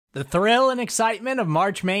The thrill and excitement of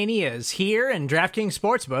March Mania is here, and DraftKings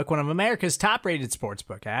Sportsbook, one of America's top-rated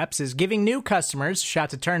sportsbook apps, is giving new customers a shot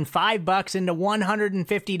to turn $5 into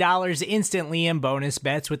 $150 instantly in bonus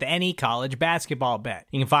bets with any college basketball bet.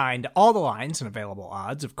 You can find all the lines and available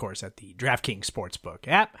odds, of course, at the DraftKings Sportsbook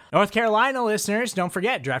app. North Carolina listeners, don't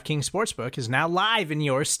forget, DraftKings Sportsbook is now live in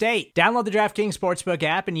your state. Download the DraftKings Sportsbook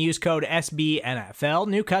app and use code SBNFL.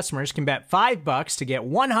 New customers can bet $5 to get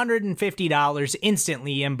 $150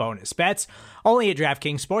 instantly in bonus bets, only at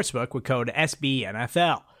DraftKings Sportsbook with code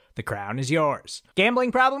SBNFL. The crown is yours.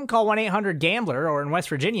 Gambling problem? Call 1-800-GAMBLER, or in West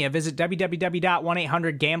Virginia, visit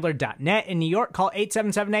www.1800gambler.net. In New York, call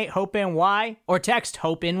 877-8-HOPE-NY or text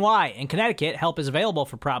HOPE-NY. In Connecticut, help is available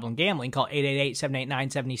for problem gambling. Call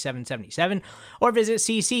 888-789-7777 or visit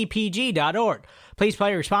ccpg.org. Please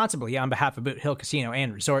play responsibly on behalf of Boot Hill Casino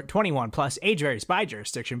and Resort. 21 plus, age varies by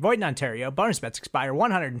jurisdiction. Void in Ontario. Bonus bets expire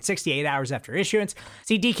 168 hours after issuance.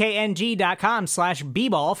 See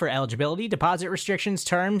dkng.com/bball for eligibility, deposit restrictions,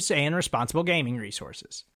 terms, and responsible gaming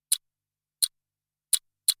resources.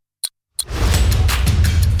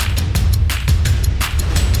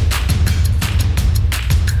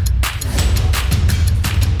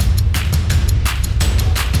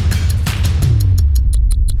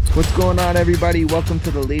 What's going on, everybody? Welcome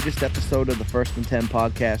to the latest episode of the First and 10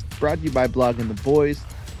 podcast, brought to you by Blogging the Boys,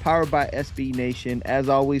 powered by SB Nation. As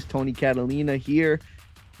always, Tony Catalina here.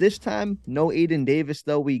 This time, no Aiden Davis,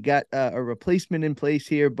 though. We got a replacement in place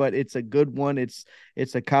here, but it's a good one. It's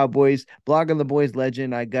a Cowboys, Blogging the Boys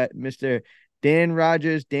legend. I got Mr. Dan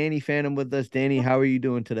Rogers, Danny Phantom with us. Danny, how are you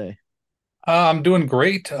doing today? I'm doing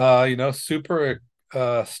great. Super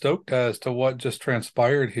stoked as to what just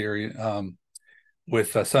transpired here.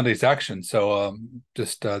 With Sunday's action. So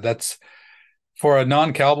that's for a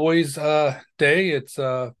non-Cowboys day. It's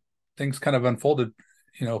things kind of unfolded,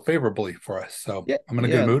 favorably for us. So yeah, I'm in a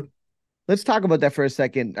good mood. Let's talk about that for a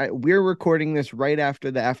second. We're recording this right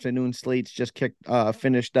after the afternoon slates just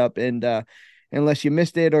finished up. And unless you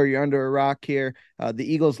missed it or you're under a rock here, the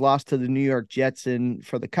Eagles lost to the New York Jets. And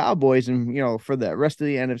for the Cowboys and, for the rest of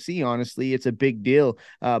the NFC, honestly, it's a big deal.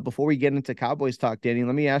 Before we get into Cowboys talk, Danny,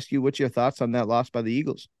 let me ask you, what's your thoughts on that loss by the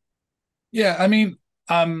Eagles? Yeah, I mean,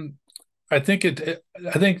 I think I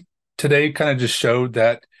think today kind of just showed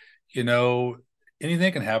that,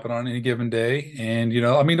 anything can happen on any given day. And,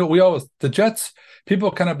 the Jets,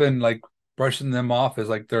 people kind of been like brushing them off as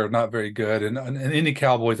like they're not very good. And any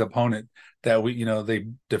Cowboys opponent that they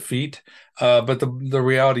defeat. But the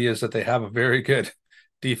reality is that they have a very good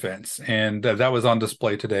defense, and that was on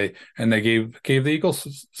display today. And they gave the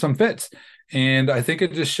Eagles some fits. And I think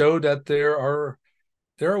it just showed that there are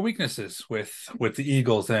weaknesses with the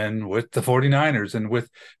Eagles and with the 49ers and with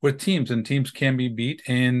teams, and teams can be beat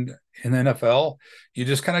in the NFL. You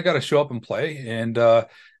just kind of got to show up and play. And the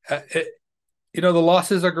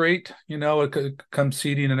losses are great. It comes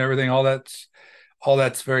seeding and everything. All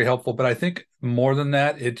that's very helpful. But I think more than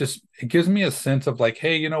that, it gives me a sense of like,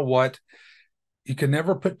 hey, you know what? You can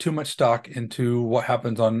never put too much stock into what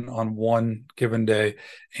happens on one given day.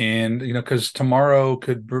 And, because tomorrow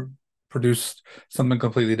could produce something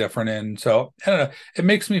completely different. And so, I don't know, it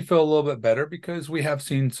makes me feel a little bit better because we have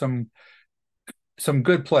seen some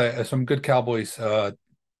good play, some good Cowboys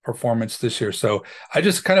performance this year. So I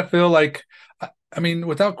just kind of feel like, I mean,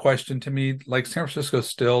 without question, to me, like San Francisco's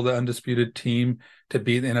still the undisputed team to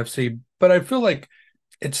beat the NFC, but I feel like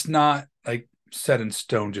it's not like set in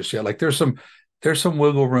stone just yet. Like there's some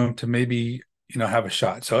wiggle room to maybe have a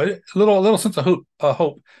shot. So a little sense of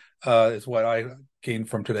hope is what I gained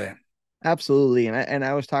from today. Absolutely. And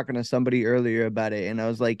I was talking to somebody earlier about it, and I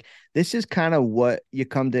was like, this is kind of what you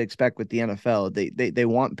come to expect with the NFL. They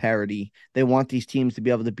want parity. They want these teams to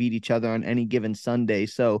be able to beat each other on any given Sunday.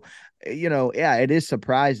 So, it is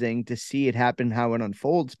surprising to see it happen, how it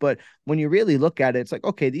unfolds. But when you really look at it, it's like,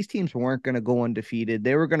 okay, these teams weren't going to go undefeated.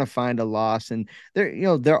 They were going to find a loss. And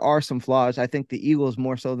there are some flaws. I think the Eagles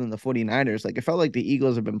more so than the 49ers. Like, it felt like the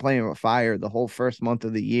Eagles have been playing with fire the whole first month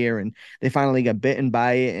of the year, and they finally got bitten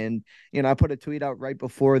by it. And, I put a tweet out right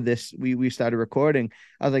before this, we started recording.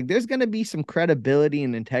 I was like, there's going to be some credibility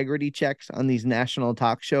and integrity checks on these national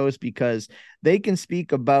talk shows, because they can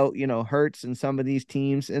speak about, Hurts and some of these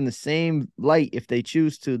teams in the same light if they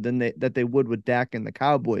choose to that they would with Dak and the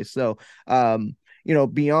Cowboys. So,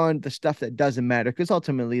 beyond the stuff that doesn't matter, because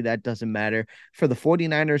ultimately that doesn't matter for the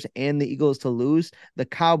 49ers and the Eagles to lose, the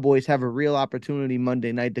Cowboys have a real opportunity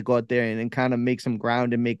Monday night to go out there and kind of make some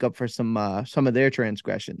ground and make up for some of their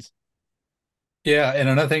transgressions. Yeah, and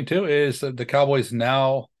another thing too is that the Cowboys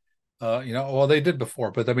now, they did before,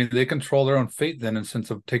 but I mean, they control their own fate then in the sense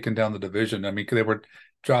of taking down the division. I mean, they were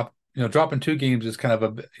dropped dropping 2 games is kind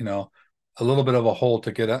of a little bit of a hole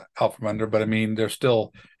to get out from under. But I mean, they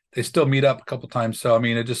still meet up a couple times. So I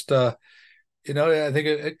mean, it just I think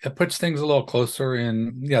it puts things a little closer.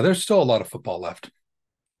 And yeah, there's still a lot of football left.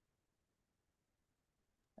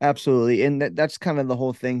 Absolutely. And that's kind of the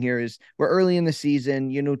whole thing here is we're early in the season,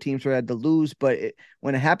 teams were had to lose, but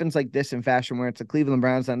when it happens like this in fashion where it's the Cleveland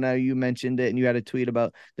Browns, I know you mentioned it and you had a tweet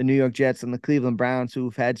about the New York Jets and the Cleveland Browns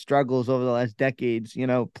who've had struggles over the last decades,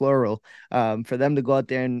 plural, for them to go out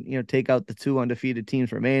there and, take out the 2 undefeated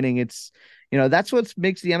teams remaining. That's what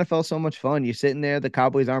makes the NFL so much fun. You're sitting there, the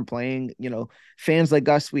Cowboys aren't playing, fans like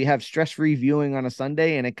us, we have stress-free viewing on a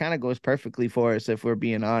Sunday, and it kind of goes perfectly for us if we're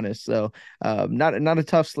being honest. So not a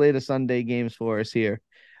tough slate of Sunday games for us here.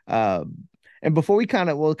 And before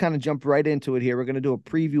we'll kind of jump right into it here. We're going to do a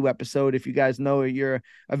preview episode. If you guys know you're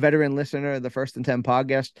a veteran listener of the First and 10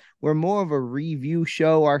 podcast, we're more of a review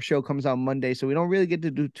show. Our show comes out Monday, so we don't really get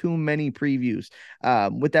to do too many previews.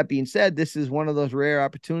 With that being said, this is one of those rare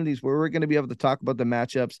opportunities where we're going to be able to talk about the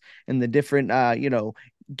matchups and the different,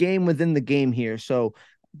 game within the game here. So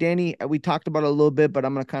Danny, we talked about it a little bit, but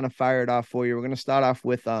I'm going to kind of fire it off for you. We're going to start off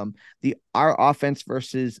with our offense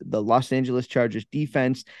versus the Los Angeles Chargers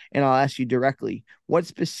defense, and I'll ask you directly, what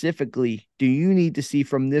specifically do you need to see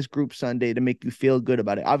from this group Sunday to make you feel good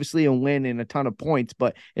about it? Obviously a win and a ton of points,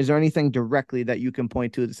 but is there anything directly that you can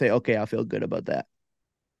point to say, okay, I'll feel good about that?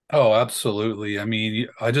 Oh, absolutely. I mean,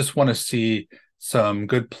 I just want to see some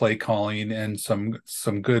good play calling and some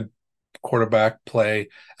good quarterback play.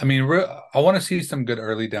 I mean, I want to see some good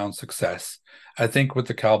early down success. I think with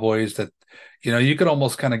the Cowboys that, you could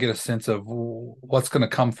almost kind of get a sense of what's going to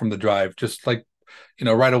come from the drive, just like,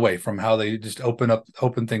 right away from how they just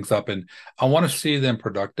open things up. And I want to see them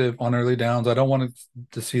productive on early downs. I don't want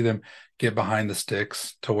to see them get behind the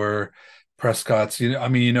sticks to where Prescott's,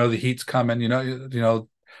 the heat's coming,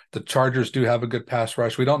 the Chargers do have a good pass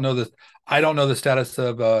rush. We don't know this. I don't know the status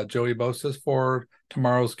of Joey Bosa for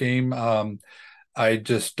tomorrow's game. But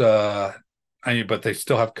they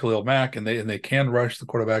still have Khalil Mack and they can rush the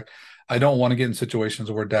quarterback. I don't want to get in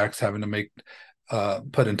situations where Dak's having to make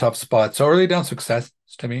put in tough spots. So early down success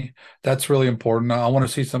to me, that's really important. I want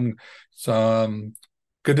to see some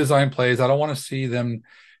good design plays. I don't want to see them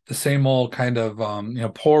the same old kind of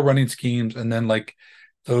poor running schemes and then like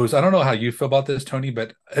those. I don't know how you feel about this, Tony,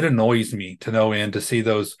 but it annoys me to no end to see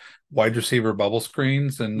those wide receiver bubble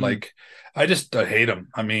screens and like I just hate them.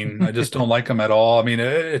 I mean, I just don't like them at all. I mean,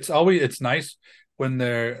 it's nice when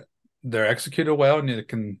they're executed well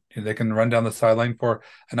and they can run down the sideline for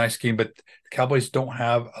a nice game, but the Cowboys don't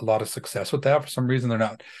have a lot of success with that. For some reason, they're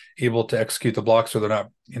not able to execute the blocks, or they're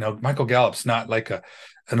not. Michael Gallup's not like an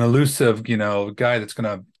elusive guy that's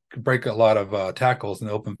going to break a lot of tackles in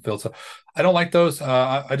the open field. So I don't like those.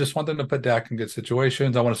 I just want them to put Dak in good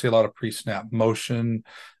situations. I want to see a lot of pre-snap motion.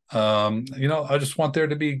 I just want there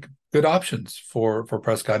to be good options for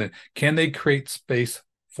Prescott. And can they create space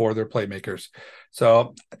for their playmakers?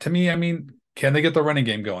 So to me, I mean, can they get the running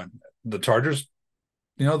game going? The Chargers,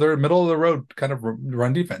 they're middle of the road kind of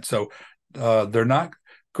run defense. So they're not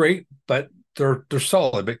great, but they're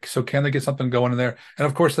solid. But so can they get something going in there? And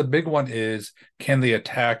of course, the big one is, can they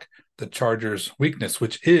attack the Chargers' weakness,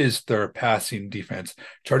 which is their passing defense?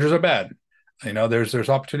 Chargers are bad. There's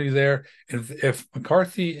opportunity there. If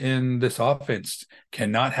McCarthy in this offense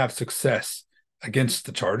cannot have success against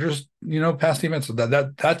the Chargers, pass defense,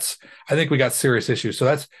 that's I think we got serious issues. So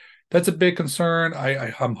that's a big concern.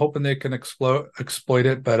 I'm hoping they can exploit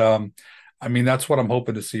it, but I mean that's what I'm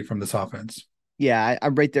hoping to see from this offense. Yeah,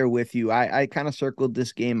 I'm right there with you. I kind of circled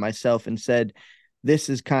this game myself and said, this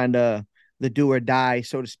is kind of the do or die,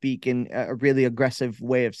 so to speak, in a really aggressive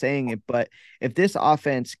way of saying it. But if this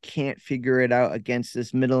offense can't figure it out against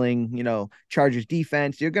this middling, Chargers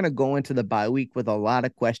defense, you're going to go into the bye week with a lot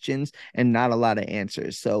of questions and not a lot of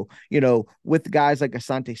answers. So, with guys like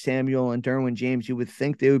Asante Samuel and Derwin James, you would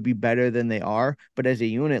think they would be better than they are. But as a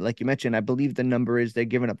unit, like you mentioned, I believe the number is they're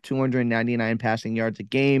giving up 299 passing yards a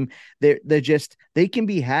game. They can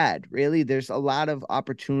be had, really. There's a lot of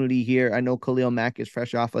opportunity here. I know Khalil Mack is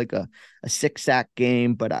fresh off like a 6-sack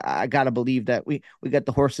game, but I gotta believe that we got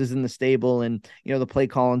the horses in the stable and the play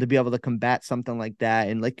calling to be able to combat something like that.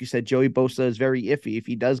 And like you said, Joey Bosa is very iffy. If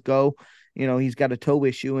he does go, he's got a toe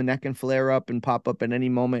issue and that can flare up and pop up at any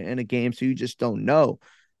moment in a game. So you just don't know.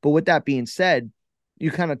 But with that being said, you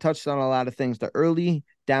kind of touched on a lot of things. The early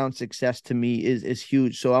down success to me is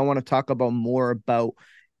huge. So I want to talk about more about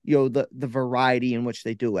the variety in which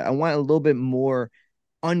they do it. I want a little bit more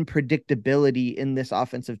unpredictability in this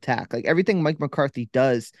offensive tack. Like everything Mike McCarthy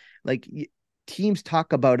does, like teams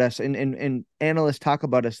talk about us and analysts talk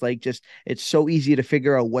about us like just it's so easy to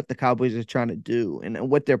figure out what the Cowboys are trying to do and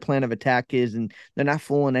what their plan of attack is, and they're not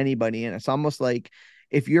fooling anybody. And it's almost like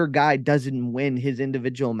if your guy doesn't win his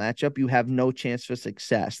individual matchup, you have no chance for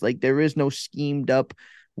success. Like there is no schemed up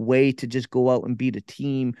way to just go out and beat a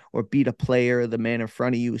team or beat a player or the man in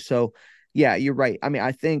front of you. So yeah, you're right. I mean,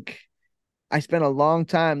 I think I spent a long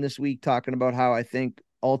time this week talking about how I think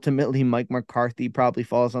ultimately Mike McCarthy probably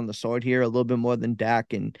falls on the sword here a little bit more than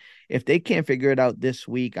Dak. And if they can't figure it out this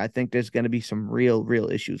week, I think there's going to be some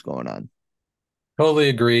real issues going on. Totally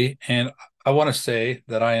agree. And I want to say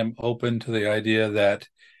that I am open to the idea that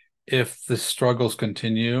if the struggles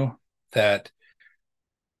continue, that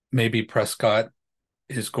maybe Prescott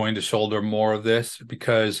is going to shoulder more of this,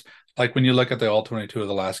 because like when you look at the all 22 of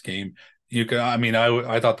the last game, you can, I mean,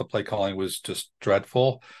 I thought the play calling was just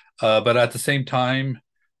dreadful. But at the same time,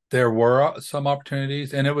 there were some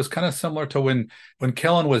opportunities, and it was kind of similar to when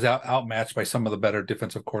Kellen was outmatched by some of the better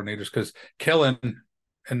defensive coordinators, because Kellen,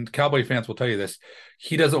 and Cowboy fans will tell you this,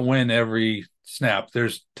 he doesn't win every snap.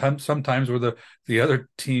 There's sometimes where the other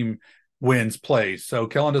team wins plays. So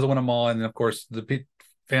Kellen doesn't win them all, and of course the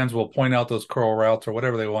fans will point out those curl routes or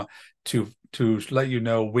whatever they want to let you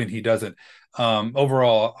know when he doesn't.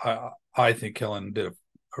 Overall, I think Kellen did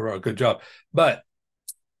a good job, but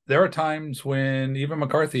there are times when even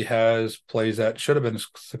McCarthy has plays that should have been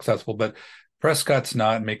successful, but Prescott's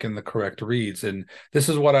not making the correct reads. And this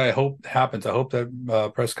is what I hope happens. I hope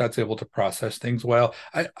that Prescott's able to process things well.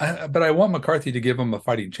 But I want McCarthy to give him a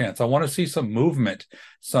fighting chance. I want to see some movement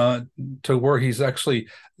to where he's actually,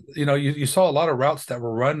 you saw a lot of routes that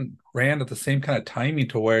were ran at the same kind of timing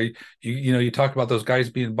to where you talk about those guys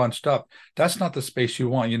being bunched up. That's not the space you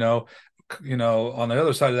want, on the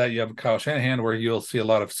other side of that, you have Kyle Shanahan where you'll see a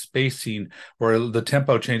lot of spacing where the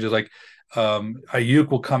tempo changes. Like Ayuk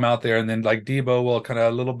will come out there, and then like Debo will kind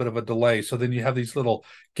of a little bit of a delay. So then you have these little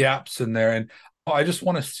gaps in there. And I just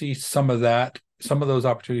want to see some of those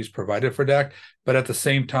opportunities provided for Dak. But at the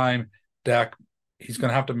same time, Dak, he's going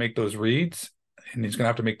to have to make those reads, and he's going to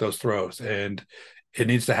have to make those throws. And it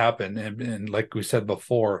needs to happen. And like we said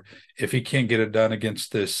before, if he can't get it done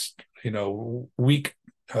against this, weak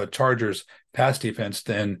Chargers pass defense,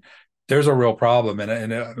 then there's a real problem.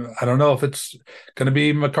 And I don't know if it's going to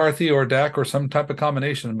be McCarthy or Dak or some type of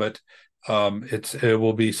combination, but it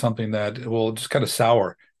will be something that will just kind of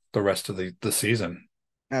sour the rest of the season.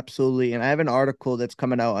 Absolutely. And I have an article that's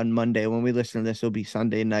coming out on Monday. When we listen to this, it'll be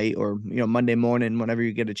Sunday night or, Monday morning, whenever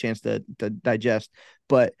you get a chance to digest.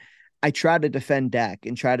 But I try to defend Dak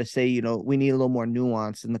and try to say, we need a little more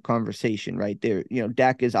nuance in the conversation right there.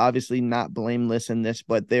 Dak is obviously not blameless in this,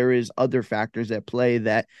 but there is other factors at play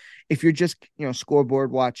that if you're just,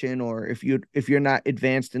 scoreboard watching, or if you're not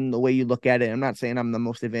advanced in the way you look at it, I'm not saying I'm the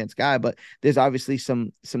most advanced guy, but there's obviously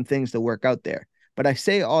some things to work out there. But I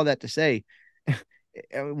say all that to say,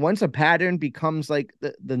 once a pattern becomes like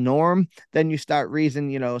the norm, then you start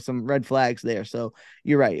raising, some red flags there. So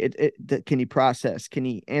you're right. Can he process? Can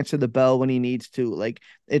he answer the bell when he needs to? Like,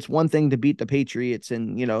 it's one thing to beat the Patriots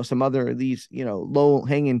and, some other of these, low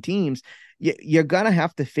hanging teams. You're going to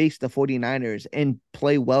have to face the 49ers and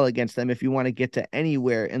play well against them if you want to get to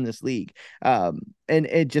anywhere in this league. And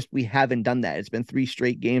we haven't done that. It's been 3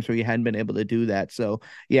 straight games where you hadn't been able to do that. So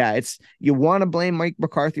yeah, you want to blame Mike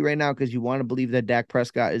McCarthy right now because you want to believe that Dak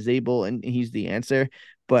Prescott is able and he's the answer,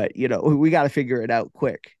 but we got to figure it out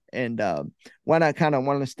quick. And when I kind of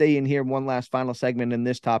want to stay in here, one last final segment in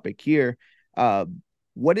this topic here,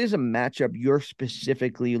 what is a matchup you're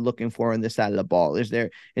specifically looking for on this side of the ball? Is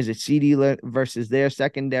it CD versus their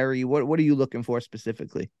secondary? What are you looking for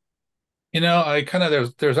specifically? I kind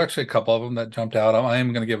of there's actually a couple of them that jumped out. I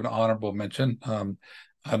am going to give an honorable mention.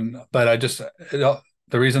 But I just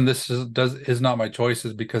the reason this is not my choice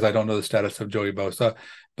is because I don't know the status of Joey Bosa.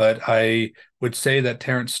 But I would say that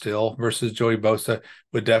Terrence Steele versus Joey Bosa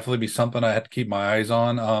would definitely be something I had to keep my eyes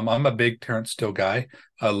on. I'm a big Terrence Steele guy.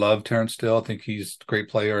 I love Terrence Steele. I think he's a great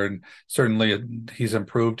player, and certainly he's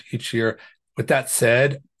improved each year. With that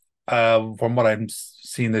said, from what I'm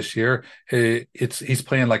seeing this year, he's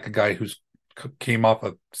playing like a guy who's came off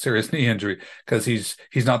a serious knee injury, because he's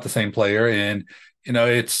not the same player. And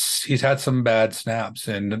he's had some bad snaps,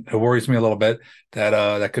 and it worries me a little bit that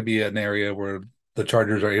that could be an area where the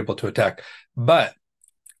Chargers are able to attack. But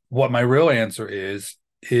what my real answer is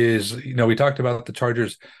we talked about the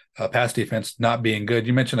Chargers pass defense not being good.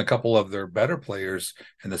 You mentioned a couple of their better players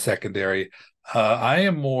in the secondary. I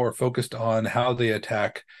am more focused on how they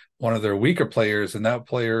attack one of their weaker players, and that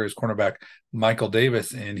player is cornerback Michael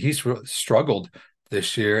Davis, and he's struggled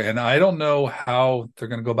this year. And I don't know how they're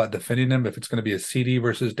going to go about defending him, if it's going to be a CD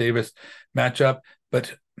versus Davis matchup.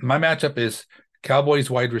 But my matchup is Cowboys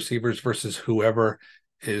wide receivers versus whoever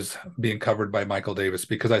is being covered by Michael Davis,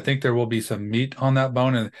 because I think there will be some meat on that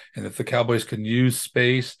bone. And if the Cowboys can use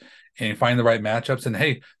space and find the right matchups, and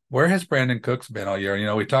hey, where has Brandon Cooks been all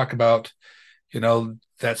year? We talk about,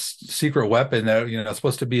 that secret weapon that,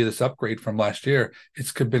 supposed to be this upgrade from last year.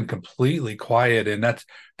 It's been completely quiet. And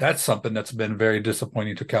that's something that's been very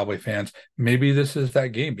disappointing to Cowboy fans. Maybe this is that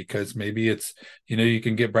game, because maybe it's, you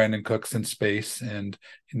can get Brandon Cooks in space and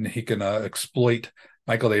he can exploit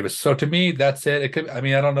Michael Davis. So to me, that's it. It could, I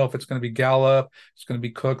don't know if it's going to be Gallup, it's going to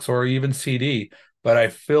be Cooks, or even CD, but I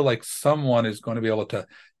feel like someone is going to be able to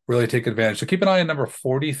really take advantage. So keep an eye on number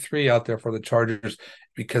 43 out there for the Chargers,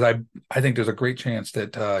 because I think there's a great chance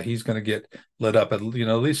that he's going to get lit up at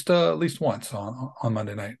least once on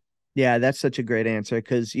Monday night. Yeah, that's such a great answer,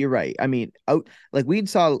 because you're right. We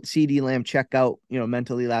saw CD Lamb check out,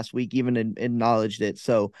 mentally last week, even acknowledged it.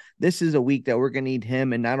 So this is a week that we're going to need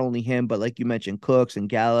him, and not only him, but like you mentioned, Cooks and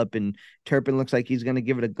Gallup, and Turpin looks like he's going to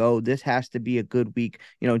give it a go. This has to be a good week.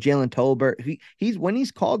 Jalen Tolbert, he's when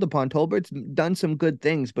he's called upon, Tolbert's done some good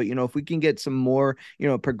things, but if we can get some more,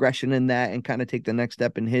 progression in that and kind of take the next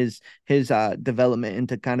step in his development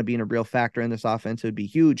into kind of being a real factor in this offense, it would be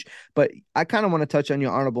huge. But I kind of want to touch on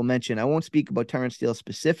your honorable mention. I won't speak about Terrence Steele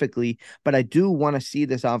specifically, but I do want to see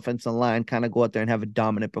this offensive line kind of go out there and have a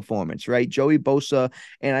dominant performance, right? Joey Bosa,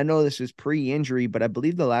 and I know this is pre-injury, but I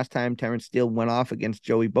believe the last time Terrence Steele went off against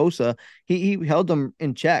Joey Bosa, he held him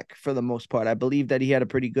in check for the most part. I believe that he had a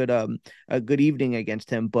pretty good a good evening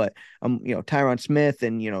against him, but Tyron Smith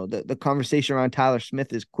and the conversation around Tyler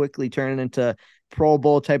Smith is quickly turning into Pro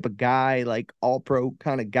Bowl type of guy, like all pro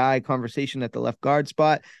kind of guy conversation at the left guard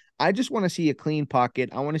spot. I just want to see a clean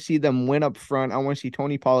pocket. I want to see them win up front. I want to see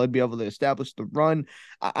Tony Pollard be able to establish the run.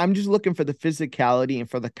 I'm just looking for the physicality and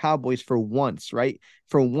for the Cowboys for once, right?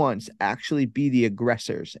 For once, actually be the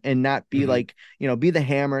aggressors and not be be the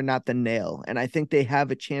hammer, not the nail. And I think they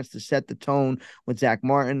have a chance to set the tone with Zach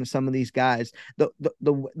Martin and some of these guys. The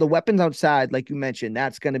weapons outside, like you mentioned,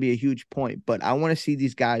 that's going to be a huge point. But I want to see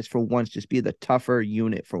these guys for once just be the tougher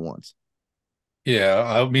unit for once.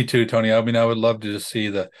 Yeah, me too, Tony. I would love to just see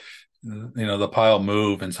the pile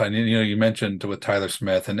move and sign. You mentioned with Tyler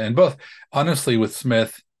Smith and both, honestly, with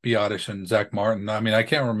Smith, Biotish, and Zach Martin. I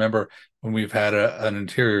can't remember when we've had an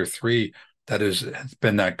interior three that has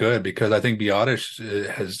been that good, because I think Biotish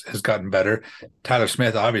has gotten better. Tyler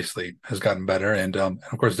Smith obviously has gotten better, and of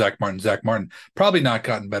course Zach Martin probably not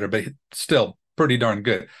gotten better, but still pretty darn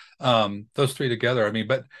good. Those three together,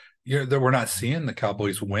 but we're not seeing the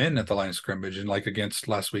Cowboys win at the line of scrimmage, and like against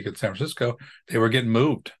last week at San Francisco, they were getting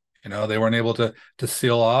moved. They weren't able to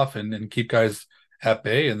seal off and keep guys at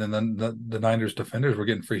bay, and then the Niners defenders were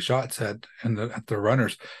getting free shots at the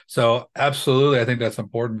runners. So absolutely, I think that's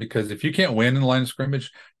important, because if you can't win in the line of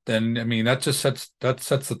scrimmage, then that just sets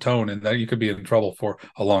the tone, and that you could be in trouble for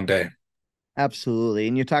a long day. Absolutely.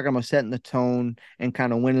 And you're talking about setting the tone and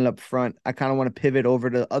kind of winning up front. I kind of want to pivot over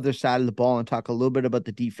to the other side of the ball and talk a little bit about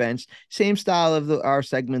the defense. Same style of our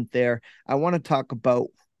segment there. I want to talk about,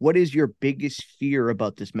 what is your biggest fear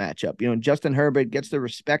about this matchup? Justin Herbert gets the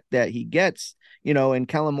respect that he gets, and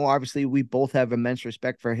Kellen Moore, obviously, we both have immense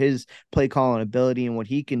respect for his play calling ability and what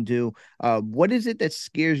he can do. What is it that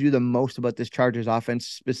scares you the most about this Chargers offense,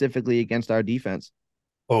 specifically against our defense?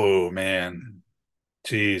 Oh, man.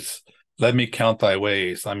 Jeez. Let me count thy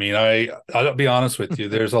ways. I'll be honest with you.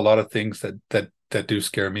 There's a lot of things that do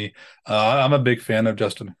scare me. I'm a big fan of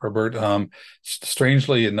Justin Herbert.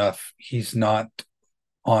 Strangely enough, he's not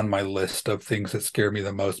on my list of things that scare me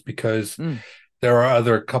the most, because there are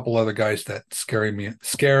a couple other guys that scare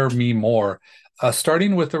me more.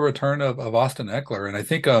 Starting with the return of Austin Ekeler. And I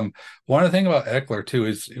think one of the things about Ekeler too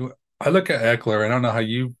is, I look at Ekeler, I don't know how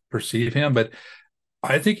you perceive him, but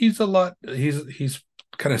I think he's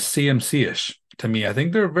kind of CMC-ish to me. I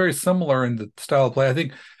think they're very similar in the style of play. I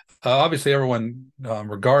think obviously everyone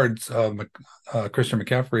regards Christian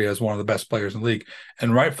McCaffrey as one of the best players in the league,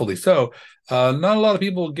 and rightfully so. Not a lot of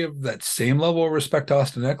people give that same level of respect to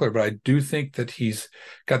Austin Ekeler, but I do think that he's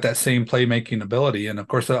got that same playmaking ability. And of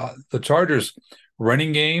course, the Chargers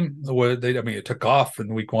running game, it took off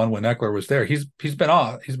in week one when Ekeler was there. He's been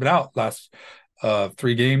out last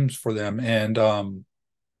 3 games for them, and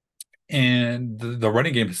the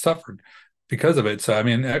running game has suffered because of it. So,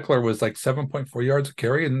 Ekeler was like 7.4 yards a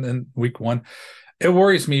carry in week one. It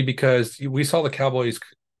worries me, because we saw the Cowboys,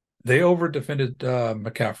 they over defended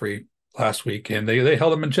McCaffrey last week, and they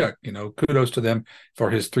held him in check. Kudos to them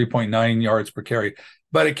for his 3.9 yards per carry,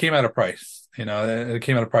 but it came at a price. it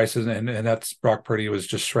came out of prices, and that's Brock Purdy was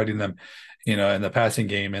just shredding them, in the passing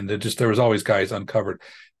game. And there was always guys uncovered.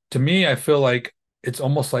 To me, I feel like it's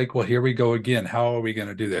almost like, well, here we go again. How are we going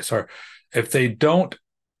to do this? Or if they don't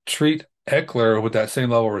treat Eckler with that same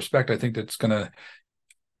level of respect, I think that's going to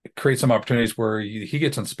create some opportunities where he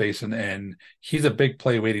gets in space and he's a big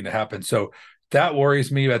play waiting to happen. So that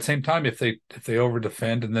worries me. But at the same time, if they over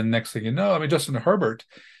defend, and then next thing you know, I mean, Justin Herbert,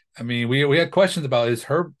 I mean, we had questions about is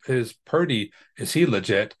Purdy, is he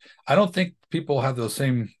legit? I don't think people have those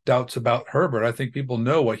same doubts about Herbert. I think people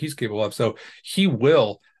know what he's capable of. So he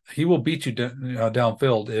will beat you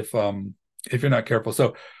downfield if you're not careful.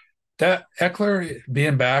 So that Eckler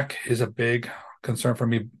being back is a big concern for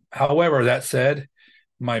me. However, that said,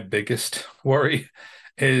 my biggest worry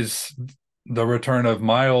is the return of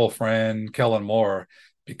my old friend Kellen Moore,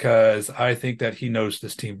 because I think that he knows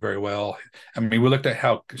this team very well. I mean, we looked at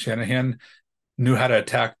how Shanahan knew how to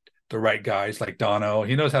attack the right guys like Dono.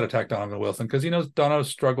 He knows how to attack Donovan Wilson because he knows Dono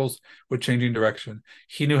struggles with changing direction.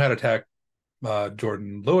 He knew how to attack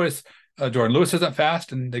Jordan Lewis. Jordan Lewis isn't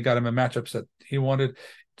fast, and they got him in matchups that he wanted.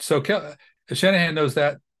 So Shanahan knows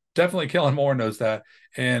that. Definitely Kellen Moore knows that.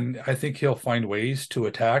 And I think he'll find ways to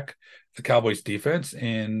attack the Cowboys defense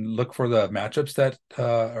and look for the matchups that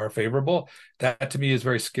are favorable. That to me is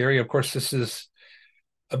very scary. Of course, this is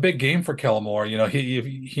a big game for Kellen Moore.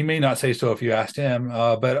 He may not say so if you asked him,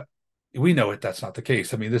 but we know that's not the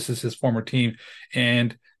case. I mean, this is his former team,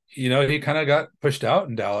 and he kind of got pushed out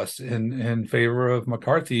in Dallas in favor of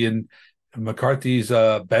McCarthy, and McCarthy's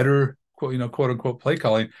better quote unquote play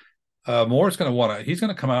calling. Moore's going to he's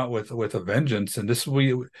going to come out with a vengeance, and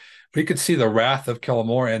we could see the wrath of Kellen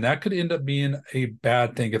Moore, and that could end up being a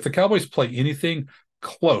bad thing if the Cowboys play anything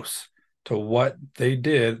close to what they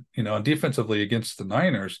did, defensively against the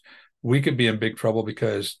Niners. We could be in big trouble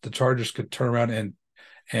because the Chargers could turn around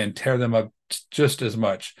and tear them up just as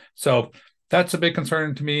much. So that's a big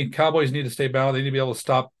concern to me. Cowboys need to stay balanced. They need to be able to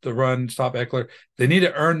stop the run, stop Eckler. They need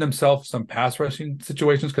to earn themselves some pass rushing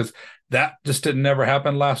situations, because that just didn't never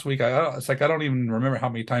happen last week. It's like I don't even remember how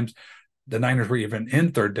many times the Niners were even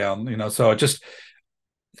in third down. So it just,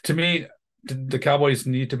 to me, the Cowboys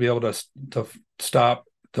need to be able to stop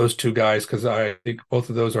those two guys, because I think both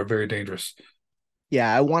of those are very dangerous.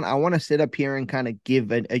 Yeah, I want to sit up here and kind of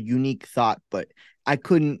give a unique thought, but I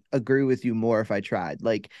couldn't agree with you more if I tried.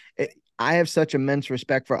 I have such immense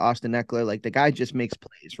respect for Austin Eckler. Like, the guy just makes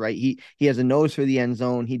plays, right? He has a nose for the end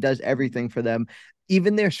zone. He does everything for them.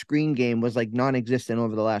 Even their screen game was like non-existent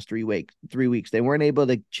over the last 3 weeks. They weren't able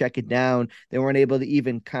to check it down. They weren't able to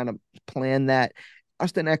even kind of plan that.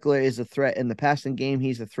 Austin Eckler is a threat in the passing game.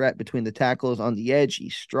 He's a threat between the tackles on the edge.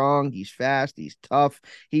 He's strong. He's fast. He's tough.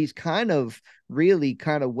 He's really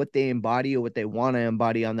what they embody, or what they want to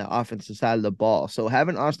embody on the offensive side of the ball. So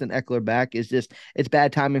having Austin Eckler back is it's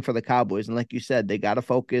bad timing for the Cowboys. And like you said, they got to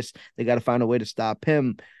focus. They got to find a way to stop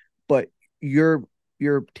him. But your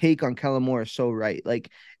take on Kellen Moore is so right. Like,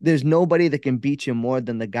 there's nobody that can beat you more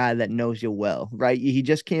than the guy that knows you well, right? He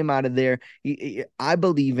just came out of there. I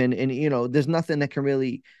believe in, and there's nothing that can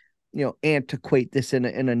really, antiquate this in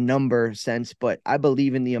a number sense, but I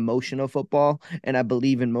believe in the emotional football, and I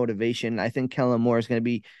believe in motivation. I think Kellen Moore is going to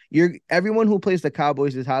be everyone who plays the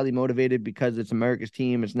Cowboys is highly motivated because it's America's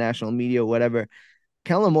team, it's national media, whatever.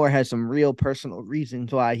 Kellen Moore has some real personal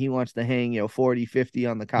reasons why he wants to hang, 40, 50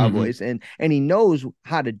 on the Cowboys, and he knows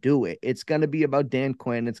how to do it. It's going to be about Dan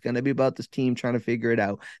Quinn. It's going to be about this team trying to figure it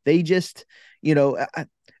out. They just,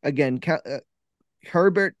 again,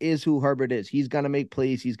 Herbert is who Herbert is. He's going to make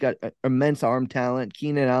plays. He's got immense arm talent.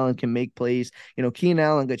 Keenan Allen can make plays. Keenan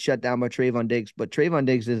Allen got shut down by Trayvon Diggs, but Trayvon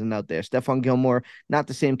Diggs isn't out there. Stephon Gilmore, not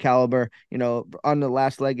the same caliber, on the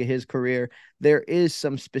last leg of his career. There is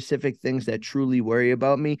some specific things that truly worry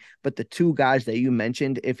about me, but the two guys that you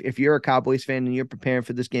mentioned, if you're a Cowboys fan and you're preparing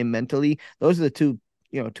for this game mentally, those are the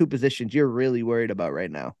two positions you're really worried about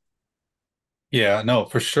right now. Yeah, no,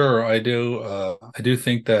 for sure. I do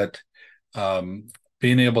think that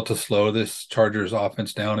being able to slow this Chargers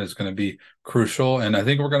offense down is going to be crucial. And I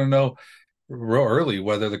think we're going to know real early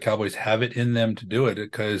whether the Cowboys have it in them to do it,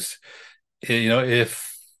 because,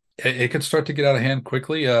 if it could start to get out of hand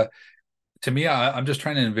quickly. To me, I'm just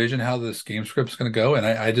trying to envision how this game script is going to go. And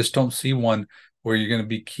I just don't see one where you're going to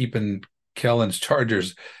be keeping Kellen's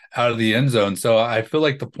Chargers out of the end zone. So I feel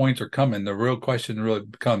like the points are coming. The real question really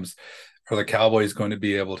becomes, are the Cowboys going to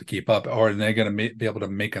be able to keep up, or are they going to be able to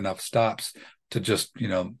make enough stops to just,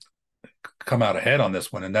 come out ahead on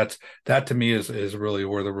this one? And that to me is really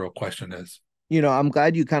where the real question is. I'm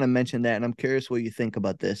glad you kind of mentioned that, and I'm curious what you think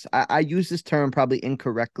about this. I use this term probably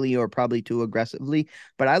incorrectly or probably too aggressively,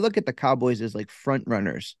 but I look at the Cowboys as like front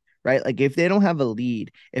runners right? Like if they don't have a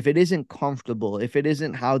lead, if it isn't comfortable, if it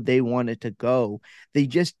isn't how they want it to go, they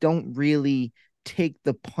just don't really take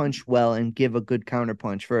the punch well and give a good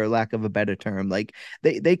counterpunch, for lack of a better term. Like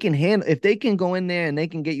they can handle, if they can go in there and they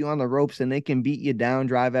can get you on the ropes and they can beat you down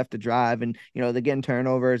drive after drive, and they're getting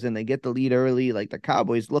turnovers and they get the lead early. Like the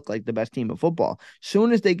Cowboys look like the best team of football.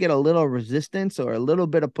 Soon as they get a little resistance or a little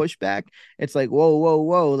bit of pushback, it's like whoa, whoa,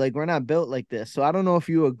 whoa, like we're not built like this. So I don't know if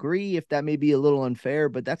you agree, if that may be a little unfair,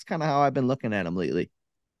 but that's kind of how I've been looking at them lately.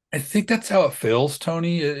 I think that's how it feels,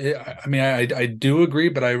 Tony. I mean, I do agree,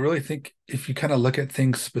 but I really think if you kind of look at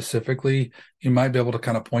things specifically, you might be able to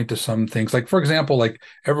kind of point to some things. Like, for example, like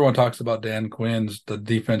everyone talks about Dan Quinn's, the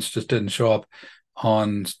defense just didn't show up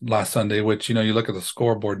on last Sunday, which, you look at the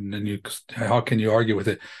scoreboard and then how can you argue with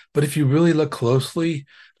it? But if you really look closely,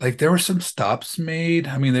 like there were some stops made.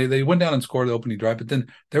 I mean, they went down and scored the opening drive, but then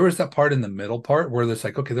there was that part in the middle part where it's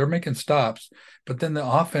like, okay, they're making stops, but then the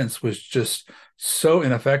offense was just so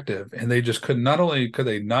ineffective, and they just not only could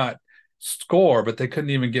they not score, but they couldn't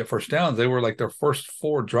even get first downs. They were like their first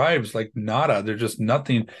 4 drives, like nada. They're just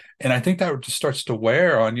nothing. And I think that just starts to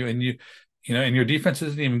wear on you, and and your defense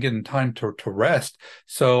isn't even getting time to rest.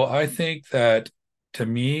 So I think that, to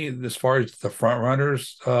me, as far as the front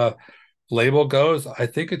runners label goes, I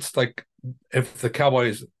think it's like if the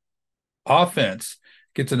Cowboys offense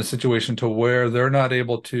gets in a situation to where they're not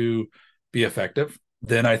able to be effective,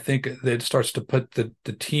 then I think it starts to put the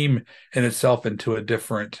team in itself into a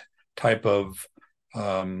different type of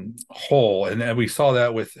hole. And we saw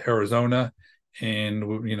that with Arizona, and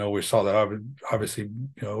we saw that obviously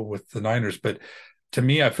with the Niners. But to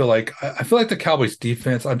me, I feel like the Cowboys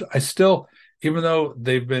defense, I still, even though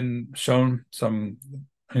they've been shown some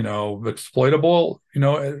exploitable, in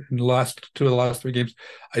the last 3 games,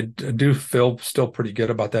 I do feel still pretty good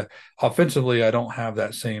about that. Offensively, I don't have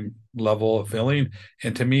that same level of feeling.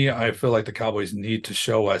 And to me, I feel like the Cowboys need to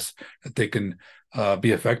show us that they can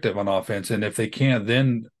be effective on offense. And if they can't,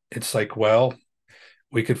 then it's like, well,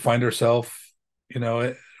 we could find ourselves,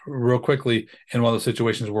 real quickly in one of those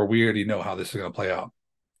situations where we already know how this is going to play out.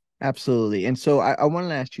 Absolutely. And so I want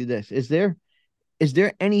to ask you this. Is there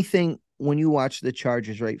anything, when you watch the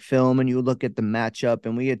Chargers, right, film, and you look at the matchup,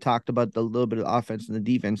 and we had talked about the little bit of offense and the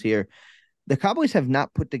defense here, the Cowboys have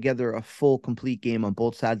not put together a full, complete game on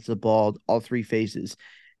both sides of the ball, all 3 phases.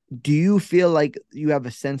 Do you feel like you have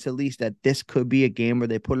a sense, at least, that this could be a game where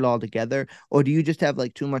they put it all together? Or do you just have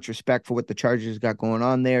like too much respect for what the Chargers got going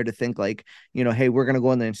on there to think like, hey, we're going to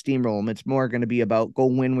go in there and steamroll them? It's more going to be about go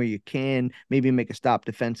win where you can, maybe make a stop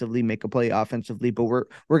defensively, make a play offensively. But we're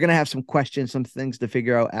going to have some questions, some things to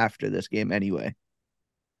figure out after this game anyway.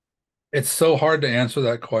 It's so hard to answer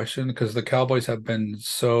that question because the Cowboys have been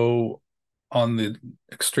so on the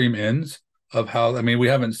extreme ends of how, I mean, we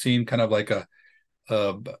haven't seen kind of like a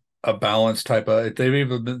balanced type of,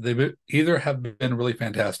 they've either have been really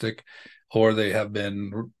fantastic or they have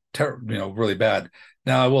been really bad.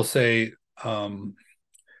 Now I will say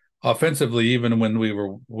offensively, even when we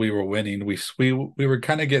were winning, we were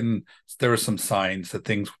kind of getting, there were some signs that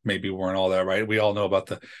things maybe weren't all that right. We all know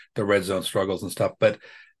about the red zone struggles and stuff, but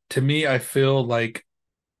to me, I feel like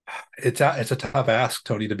it's a tough ask,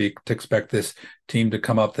 Tony, to expect this team to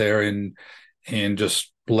come up there and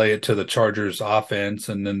just lay it to the Chargers offense,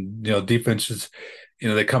 and then defenses,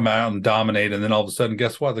 they come out and dominate, and then all of a sudden,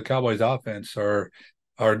 guess what? The Cowboys offense are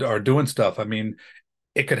doing stuff. I mean,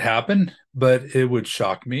 it could happen, but it would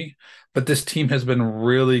shock me. But this team has been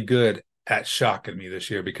really good at shocking me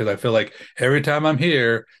this year, because I feel like every time I'm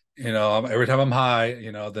here, every time I'm high,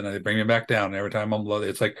 then they bring me back down. Every time I'm low,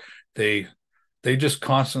 it's like they just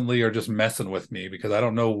constantly are just messing with me, because I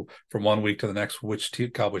don't know from one week to the next which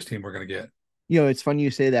Cowboys team we're going to get. It's funny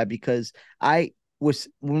you say that, because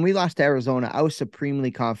when we lost to Arizona, I was supremely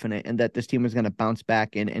confident in that this team was going to bounce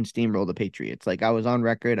back and steamroll the Patriots. Like, I was on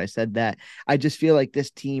record. I said that. I just feel like this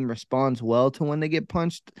team responds well to when they get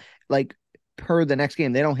punched. Like, per the next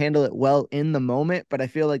game, they don't handle it well in the moment, but I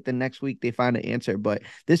feel like the next week they find an answer. But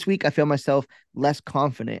this week I feel myself less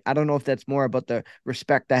confident. I don't know if that's more about the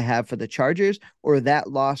respect I have for the Chargers, or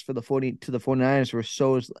that loss for the 49ers was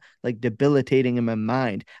so like debilitating in my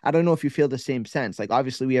mind. I don't know if you feel the same sense. Like,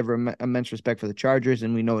 obviously we have immense respect for the Chargers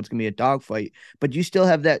and we know it's gonna be a dogfight, but do you still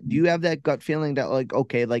have that? Do you have that gut feeling that like,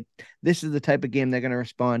 okay, like this is the type of game they're gonna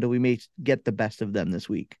respond, or we may get the best of them this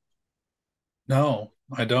week? No,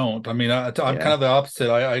 I don't. I mean, I'm kind of the opposite.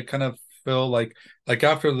 I kind of feel like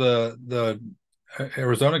after the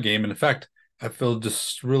Arizona game, and in fact, I feel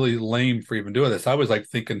just really lame for even doing this. I was like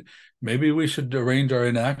thinking maybe we should arrange our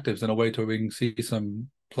inactives in a way to we can see some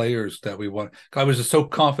players that we want. I was just so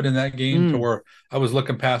confident in that game to where I was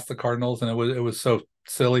looking past the Cardinals, and it was so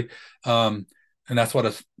silly. And that's what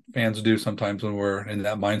us fans do sometimes when we're in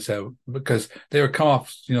that mindset, because they would come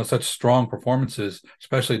off, such strong performances,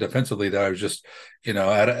 especially defensively, that I was just,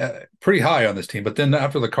 at pretty high on this team. But then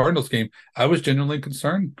after the Cardinals game, I was genuinely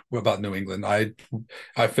concerned about New England.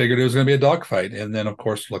 I figured it was going to be a dogfight, and then of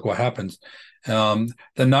course, look what happens. The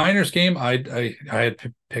Niners game, I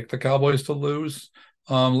had picked the Cowboys to lose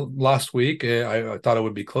last week. I thought it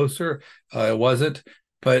would be closer. It wasn't.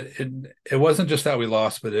 But it wasn't just that we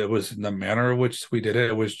lost, but it was in the manner in which we did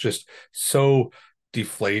it. It was just so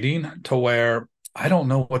deflating to where I don't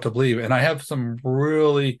know what to believe. And I have some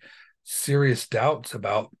really serious doubts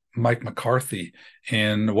about Mike McCarthy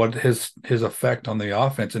and what his effect on the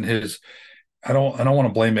offense, and I don't want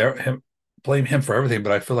to blame him for everything,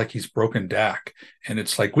 but I feel like he's broken Dak. And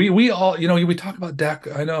it's like we all, we talk about Dak.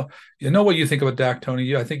 I know what you think about Dak,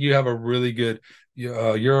 Tony. I think you have a really good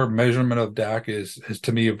your measurement of Dak is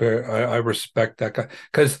to me I respect that guy,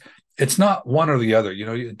 because it's not one or the other.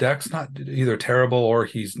 Dak's not either terrible or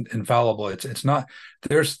he's infallible. It's not.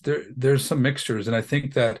 There's some mixtures, and I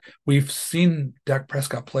think that we've seen Dak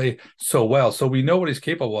Prescott play so well, so we know what he's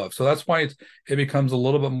capable of. So that's why it becomes a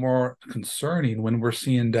little bit more concerning when we're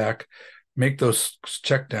seeing Dak make those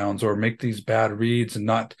checkdowns or make these bad reads and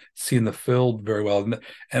not seeing the field very well.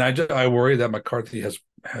 And I worry that McCarthy is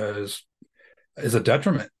a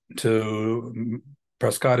detriment to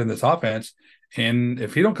Prescott in this offense. And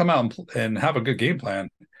if he don't come out and have a good game plan,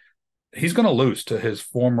 he's going to lose to his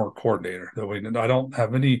former coordinator. I don't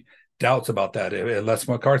have any doubts about that, unless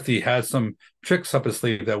McCarthy has some tricks up his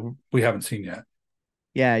sleeve that we haven't seen yet.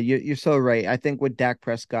 Yeah, you're so right. I think with Dak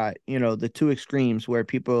Prescott, the two extremes where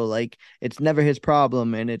people are like, it's never his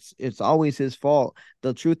problem and it's always his fault.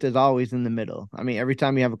 The truth is always in the middle. I mean, every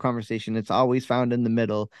time you have a conversation, it's always found in the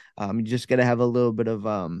middle. You just got to have a little bit of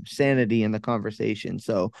sanity in the conversation.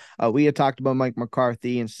 So we had talked about Mike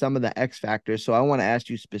McCarthy and some of the X factors. So I want to ask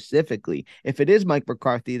you specifically, if it is Mike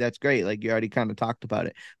McCarthy, that's great. Like you already kind of talked about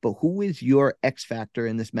it. But who is your X factor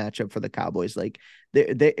in this matchup for the Cowboys? Like,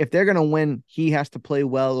 if they're gonna win, he has to play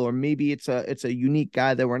well, or maybe it's a unique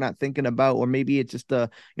guy that we're not thinking about, or maybe it's just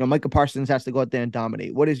Micah Parsons has to go out there and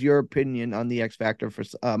dominate. What is your opinion on the X factor for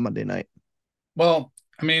Monday night? Well,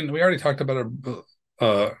 I mean, we already talked about it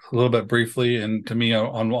a little bit briefly, and to me,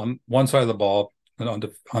 on one side of the ball and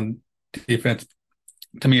on defense,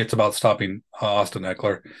 to me, it's about stopping Austin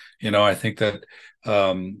Ekeler. I think that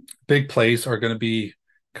big plays are going to be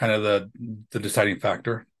kind of the deciding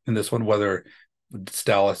factor in this one, whether it's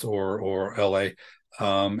Dallas or LA.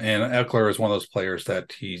 And Ekeler is one of those players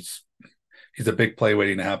that he's a big play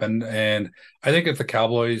waiting to happen. And I think if the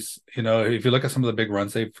Cowboys, if you look at some of the big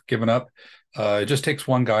runs they've given up, it just takes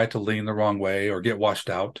one guy to lean the wrong way or get washed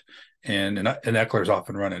out, and Eckler's off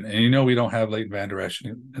and running. And we don't have Leighton Vander Esch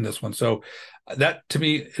in this one, so that to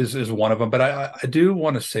me is one of them. But I do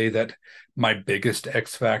want to say that my biggest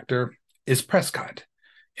X factor is Prescott.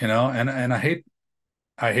 And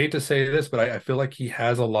I hate to say this, but I feel like he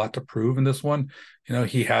has a lot to prove in this one.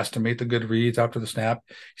 He has to make the good reads after the snap.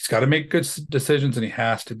 He's got to make good decisions, and he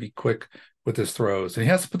has to be quick with his throws, and he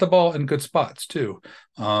has to put the ball in good spots too.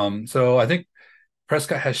 So I think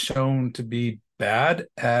Prescott has shown to be bad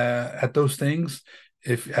at those things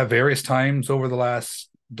at various times over the last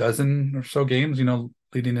dozen or so games,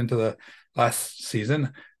 leading into the last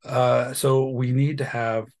season. So we need to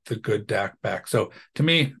have the good Dak back. So to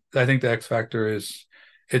me, I think the X factor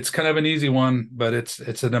it's kind of an easy one, but it's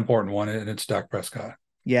an important one, and it's Dak Prescott.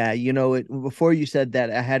 Yeah, before you said that,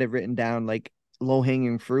 I had it written down like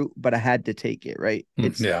low-hanging fruit, but I had to take it, right?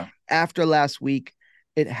 After last week,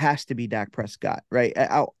 it has to be Dak Prescott, right?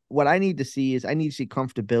 What I need to see is I need to see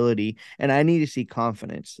comfortability, and I need to see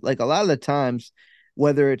confidence. Like a lot of the times,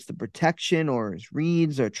 whether it's the protection or his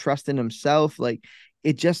reads or trust in himself, like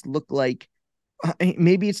it just looked like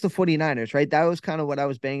maybe it's the 49ers, right? That was kind of what I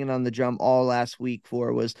was banging on the drum all last week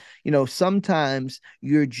for was, sometimes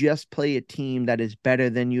you're just play a team that is better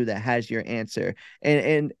than you, that has your answer.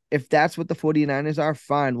 And if that's what the 49ers are,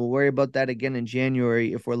 fine. We'll worry about that again in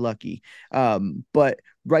January if we're lucky. But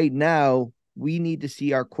right now, we need to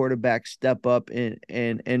see our quarterback step up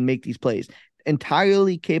and make these plays.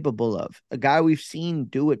 Entirely capable of a guy we've seen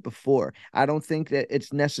do it before. I don't think that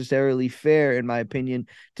it's necessarily fair, in my opinion,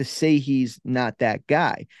 to say he's not that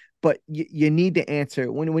guy, but you need to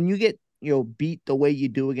answer when you get beat the way you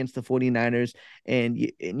do against the 49ers, and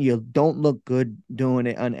you don't look good doing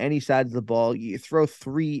it on any side of the ball. You throw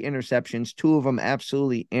 3 interceptions, 2 of them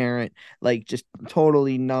absolutely errant, like just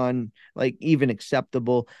totally non like even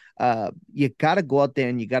acceptable. You got to go out there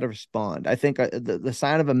and you got to respond. I think the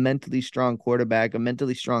sign of a mentally strong quarterback, a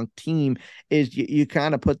mentally strong team, is you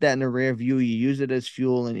kind of put that in the rear view. You use it as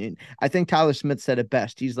fuel. And I think Tyler Smith said it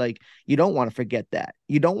best. He's like, you don't want to forget that.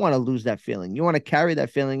 You don't want to lose that feeling. You want to carry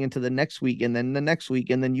that feeling into the next week and then the next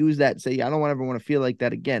week and then use that and say, I don't ever want to feel like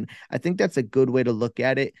that again. I think that's a good way to look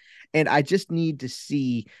at it. And I just need to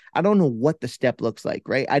see, I don't know what the step looks like,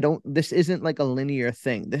 right? This isn't like a linear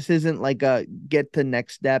thing. This isn't like a get to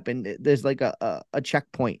next step and there's like a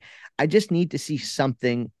checkpoint. I just need to see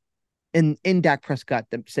something in Dak Prescott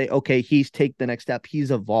to say, okay, he's take the next step. He's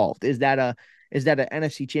evolved. Is that an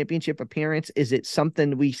NFC Championship appearance? Is it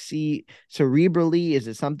something we see cerebrally? Is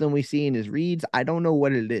it something we see in his reads? I don't know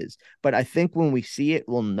what it is, but I think when we see it,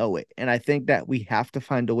 we'll know it. And I think that we have to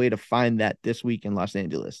find a way to find that this week in Los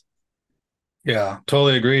Angeles. Yeah,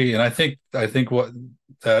 totally agree. And I think what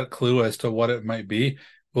that clue as to what it might be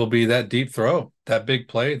will be that deep throw, that big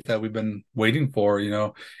play that we've been waiting for,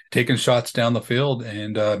 taking shots down the field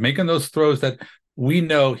and making those throws that we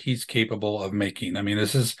know he's capable of making. I mean,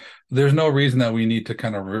 there's no reason that we need to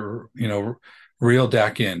kind of, reel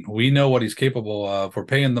Dak in. We know what he's capable of. We're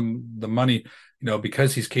paying the money,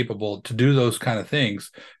 because he's capable to do those kind of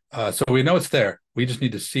things. So we know it's there. We just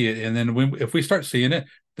need to see it. And then if we start seeing it,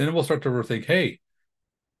 then we'll start to think, hey,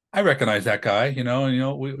 I recognize that guy,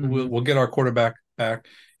 we'll get our quarterback back.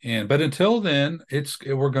 But until then,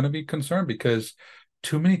 we're going to be concerned because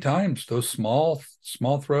too many times those small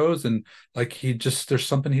throws and like there's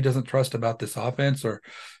something he doesn't trust about this offense or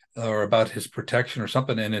about his protection or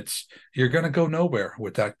something. And you're going to go nowhere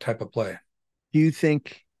with that type of play. Do you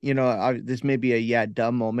think, this may be a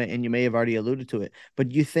dumb moment and you may have already alluded to it, but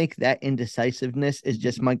do you think that indecisiveness is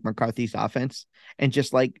just Mike McCarthy's offense and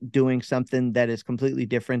just like doing something that is completely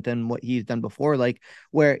different than what he's done before? Like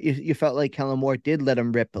where you felt like Kellen Moore did let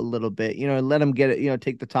him rip a little bit, let him get it,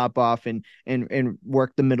 take the top off and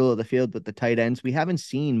work the middle of the field with the tight ends. We haven't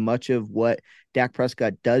seen much of what Dak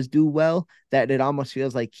Prescott does do well, that it almost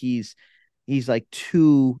feels like he's like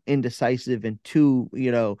too indecisive and too,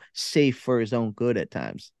 safe for his own good at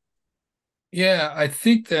times. Yeah, I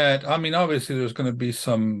think that, I mean, obviously there's going to be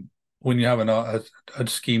some, when you have a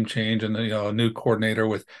scheme change and, a new coordinator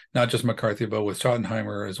with not just McCarthy, but with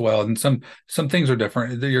Schottenheimer as well. And some things are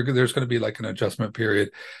different. There's going to be like an adjustment period.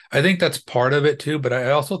 I think that's part of it too. But I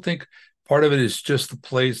also think part of it is just the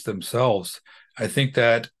plays themselves. I think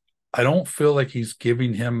that I don't feel like he's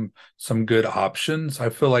giving him some good options. I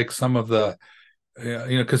feel like some of the,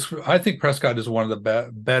 because I think Prescott is one of the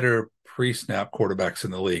better pre-snap quarterbacks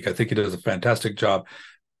in the league. I think he does a fantastic job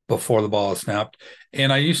before the ball is snapped.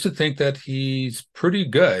 And I used to think that he's pretty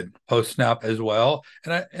good post-snap as well.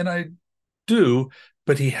 And I do,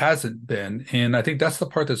 but he hasn't been. And I think that's the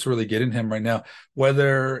part that's really getting him right now,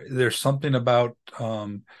 whether there's something about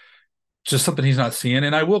just something he's not seeing.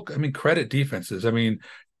 And credit defenses. I mean,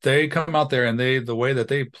 they come out there and the way that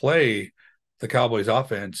they play the Cowboys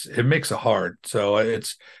offense, it makes it hard. So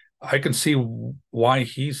I can see why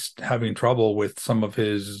he's having trouble with some of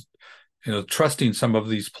his, trusting some of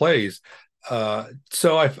these plays.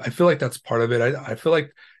 So I feel like that's part of it. I feel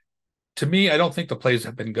like, to me, I don't think the plays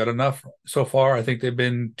have been good enough so far. I think they've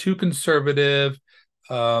been too conservative.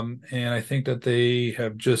 And I think that they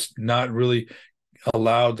have just not really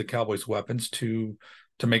allowed the Cowboys weapons to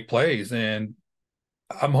make plays. And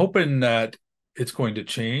I'm hoping that it's going to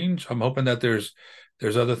change. I'm hoping that there's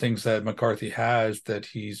other things that McCarthy has that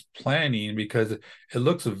he's planning, because it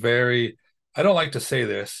looks very, I don't like to say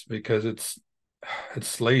this because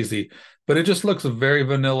it's lazy, but it just looks very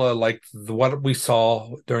vanilla, like what we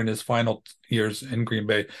saw during his final years in Green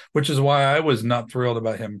Bay, which is why I was not thrilled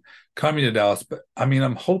about him coming to Dallas. But I mean,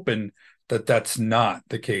 I'm hoping that that's not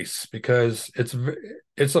the case, because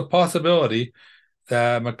it's a possibility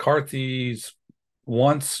that McCarthy's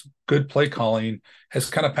once good play calling has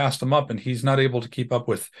kind of passed him up, and he's not able to keep up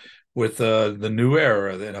with the new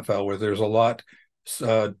era of the NFL, where there's a lot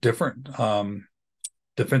different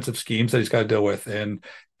defensive schemes that he's got to deal with, and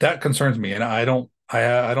that concerns me. And I don't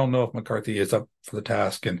know if McCarthy is up for the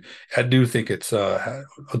task, and I do think it's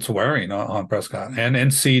wearing on Prescott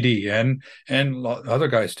and CD and other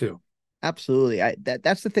guys too. Absolutely.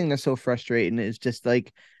 That's the thing that's so frustrating, is just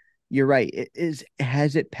like, you're right.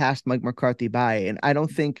 Has it passed Mike McCarthy by? And I don't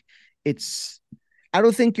think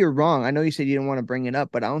you're wrong. I know you said you didn't want to bring it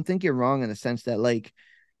up, but I don't think you're wrong in the sense that, like,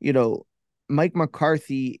 Mike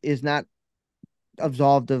McCarthy is not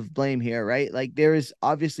absolved of blame here, right? Like there is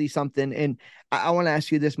obviously something, and I want to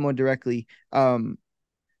ask you this more directly.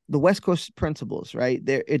 The West Coast principles, right?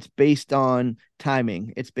 There, it's based on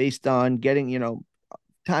timing. It's based on getting,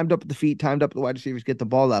 timed up at the feet, timed up the wide receivers, get the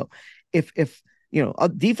ball out. If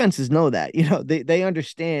defenses know that, they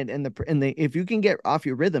understand, and if you can get off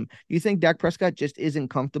your rhythm, you think Dak Prescott just isn't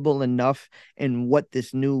comfortable enough in what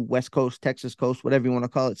this new West Coast, Texas Coast, whatever you want to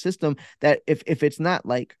call it, system, that if it's not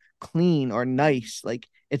like clean or nice, like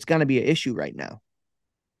it's gonna be an issue right now.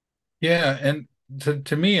 Yeah, and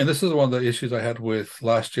to me, and this is one of the issues I had with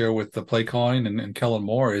last year with the play calling and Kellen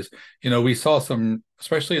Moore is, we saw some,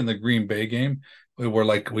 especially in the Green Bay game,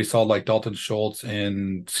 we saw like Dalton Schultz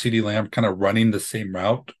and CeeDee Lamb kind of running the same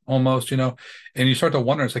route almost, and you start to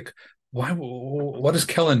wonder, it's like, what is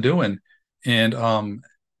Kellen doing? And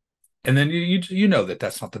and then you know that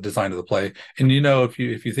that's not the design of the play, and if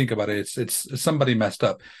you think about it, it's somebody messed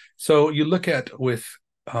up. So you look at with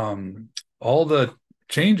all the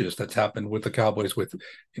changes that's happened with the Cowboys. With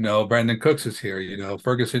Brandon Cooks is here.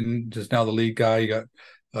 Ferguson is now the lead guy. You got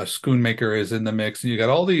Schoonmaker is in the mix, and you got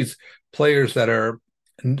all these players that are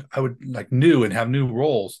I would like new and have new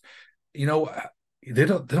roles. They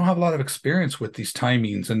don't have a lot of experience with these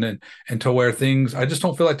timings and to where things. I just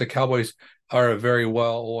don't feel like the Cowboys are a very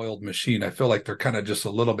well-oiled machine. I feel like they're kind of just a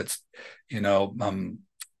little bit,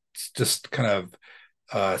 just kind of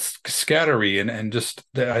scattery and just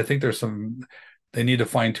I think they need to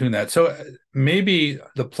fine tune that. So maybe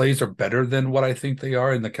the plays are better than what I think they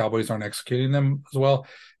are, and the Cowboys aren't executing them as well.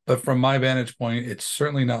 But from my vantage point, it's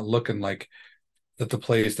certainly not looking like that the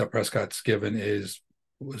plays that Prescott's given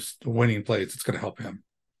was winning plays. It's going to help him.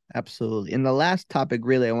 Absolutely. And the last topic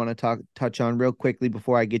really I want to touch on real quickly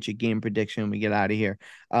before I get your game prediction and we get out of here.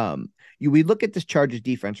 We look at this Chargers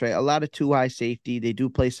defense, right? A lot of two high safety. They do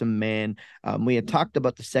play some man. We had talked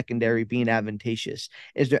about the secondary being advantageous.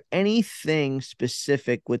 Is there anything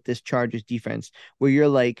specific with this Chargers defense where you're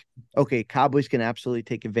like, okay, Cowboys can absolutely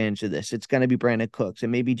take advantage of this? It's going to be Brandon Cooks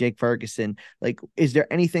and maybe Jake Ferguson. Like, is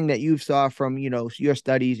there anything that you saw from, your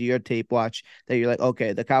studies or your tape watch that you're like,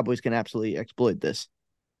 okay, the Cowboys can absolutely exploit this?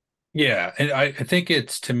 Yeah, and I think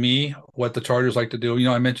it's, to me, what the Chargers like to do.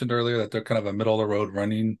 I mentioned earlier that they're kind of a middle of the road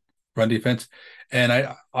run defense, and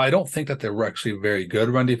I don't think that they're actually very good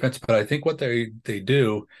run defense, but I think what they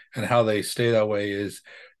do and how they stay that way is,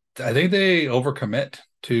 I think they overcommit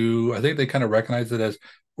to. I think they kind of recognize it as,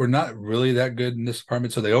 we're not really that good in this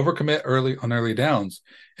department, so they overcommit early on early downs,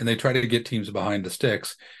 and they try to get teams behind the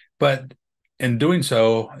sticks, but in doing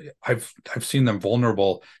so, I've seen them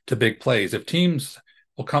vulnerable to big plays. If teams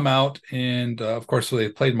will come out and of course, so they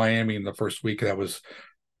played Miami in the first week.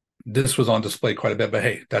 This was on display quite a bit, but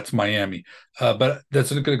hey, that's Miami. But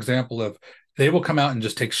that's a good example of, they will come out and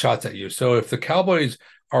just take shots at you. So if the Cowboys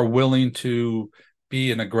are willing to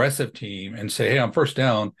be an aggressive team and say, hey, on first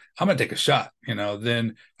down, I'm going to take a shot,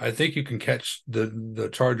 then I think you can catch the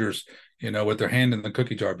Chargers, with their hand in the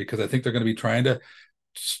cookie jar, because I think they're going to be trying to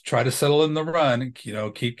settle in the run,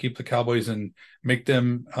 keep the Cowboys and make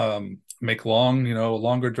them make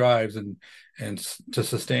longer drives and to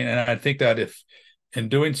sustain. And I think that if in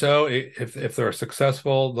doing so, if they're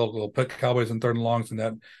successful, they'll put Cowboys in third and longs, and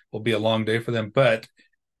that will be a long day for them. But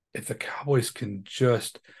if the Cowboys can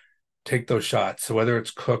just take those shots, so whether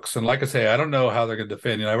it's Cooks, and like I say, I don't know how they're going to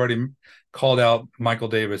defend. I've already called out Michael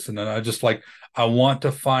Davis, and then I want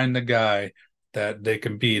to find the guy that they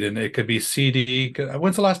can beat, and it could be CD.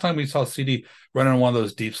 When's the last time we saw CD running one of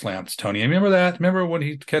those deep slants, Tony? Remember that? Remember when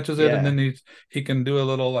he catches it, and then he can do a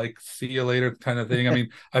little like see you later kind of thing? I mean,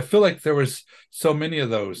 I feel like there was so many of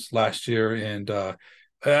those last year, and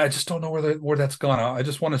I just don't know where that's gone. I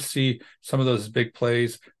just want to see some of those big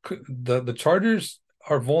plays. The Chargers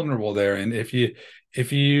are vulnerable there, and if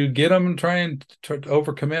you get them trying to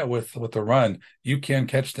overcommit with the run, you can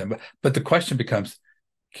catch them. But the question becomes,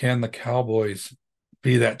 can the Cowboys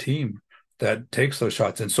be that team that takes those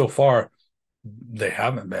shots? And so far, they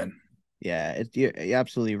haven't been. Yeah, you're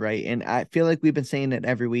absolutely right. And I feel like we've been saying it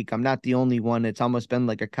every week. I'm not the only one. It's almost been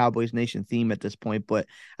like a Cowboys Nation theme at this point. But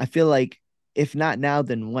I feel like, if not now,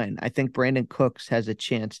 then when? I think Brandon Cooks has a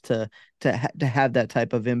chance to have that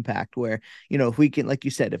type of impact where, if we can, like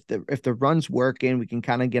you said, if the run's working, we can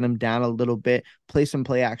kind of get him down a little bit, play some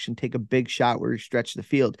play action, take a big shot where we stretch the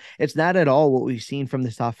field. It's not at all what we've seen from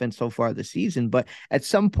this offense so far this season, but at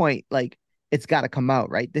some point, like, it's got to come out,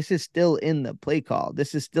 right? This is still in the play call.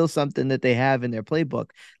 This is still something that they have in their playbook.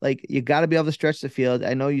 Like, you got to be able to stretch the field.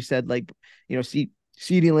 I know you said, like,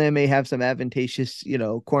 CeeDee Lamb may have some advantageous,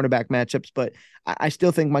 cornerback matchups, but I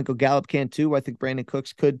still think Michael Gallup can too. I think Brandon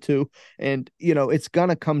Cooks could too. And, it's going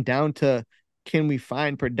to come down to, can we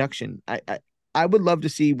find production? I would love to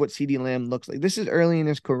see what CeeDee Lamb looks like. This is early in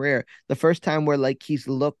his career. The first time where like he's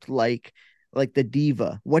looked like the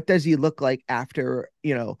diva. What does he look like after,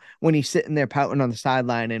 when he's sitting there pouting on the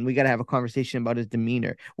sideline, and we got to have a conversation about his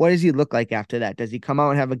demeanor? What does he look like after that? Does he come out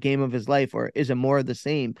and have a game of his life, or is it more of the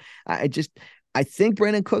same? I think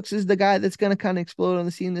Brandon Cooks is the guy that's going to kind of explode on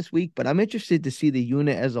the scene this week, but I'm interested to see the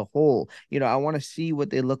unit as a whole. I want to see what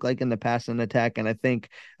they look like in the pass and attack. And I think,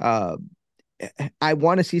 I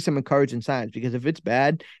want to see some encouraging signs, because if it's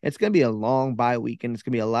bad, it's going to be a long bye week, and it's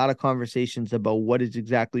going to be a lot of conversations about what is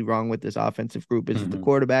exactly wrong with this offensive group. Is it the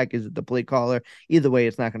quarterback? Is it the play caller? Either way,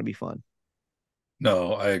 it's not going to be fun.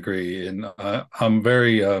 No, I agree, and I'm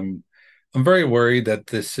very worried that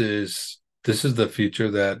this is the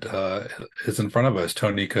future that is in front of us,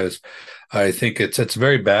 Tony. Because I think it's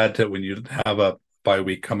very bad that when you have a bye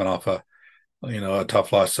week coming off a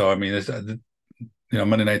tough loss. So I mean,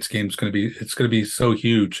 Monday night's game is going to be so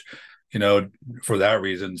huge, for that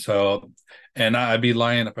reason. So, and I'd be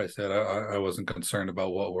lying if I said I wasn't concerned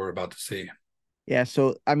about what we're about to see. Yeah.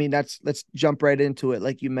 So, I mean, let's jump right into it.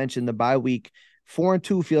 Like you mentioned, the bye week,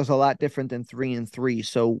 4-2 feels a lot different than 3-3.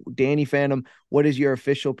 So, Danny Phantom, what is your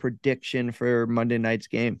official prediction for Monday night's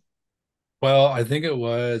game? Well, I think it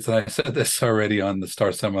was, and I said this already on the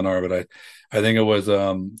Star Seminar, but I think it was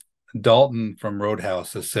Dalton from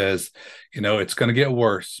Roadhouse that says, it's going to get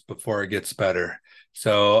worse before it gets better.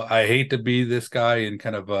 So I hate to be this guy and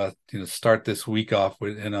kind of start this week off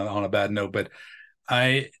on a bad note, but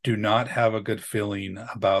I do not have a good feeling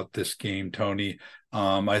about this game, Tony.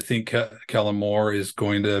 I think Kellen Moore is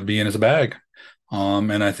going to be in his bag,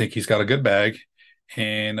 and I think he's got a good bag.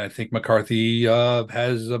 And I think McCarthy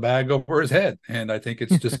has a bag over his head, and I think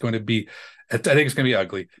it's just going to be, I think it's going to be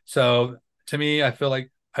ugly. So to me, I feel like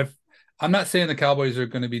I'm not saying the Cowboys are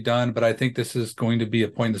going to be done, but I think this is going to be a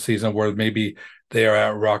point in the season where maybe they are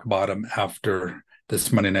at rock bottom after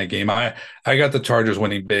this Monday night game. I got the Chargers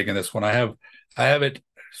winning big in this one. I have it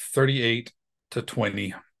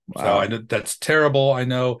 38-20. Wow. So I know that's terrible, I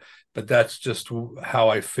know, but that's just how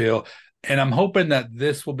I feel. And I'm hoping that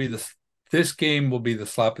this game will be the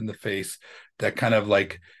slap in the face that kind of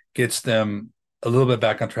like gets them a little bit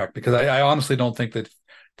back on track, because I honestly don't think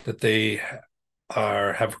that they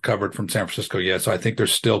have recovered from San Francisco yet. So I think they're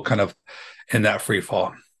still kind of in that free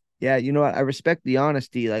fall. Yeah, you know what? I respect the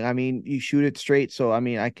honesty. Like, I mean, you shoot it straight. So I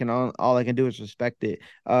mean, all I can do is respect it.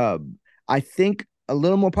 I think a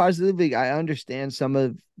little more positively, I understand some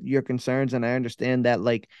of your concerns, and I understand that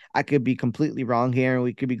like I could be completely wrong here, and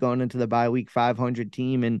we could be going into the bye week 500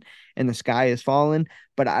 team, and the sky is falling.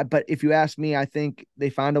 But if you ask me, I think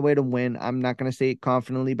they find a way to win. I'm not going to say it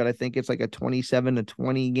confidently, but I think it's like a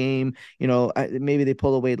 27-20 game. Maybe they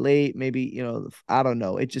pull away late. Maybe, I don't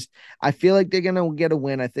know. I feel like they're going to get a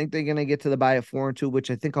win. I think they're going to get to the bye at 4-2,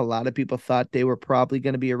 which I think a lot of people thought they were probably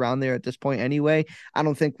going to be around there at this point anyway. I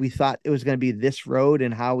don't think we thought it was going to be this road,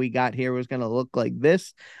 and how we got here was going to look like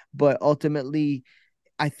this. But ultimately,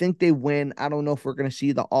 I think they win. I don't know if we're going to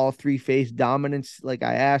see the all three phase dominance like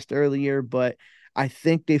I asked earlier, but I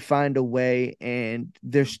think they find a way, and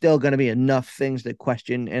there's still going to be enough things to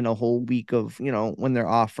question in a whole week of, when they're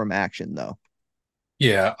off from action, though.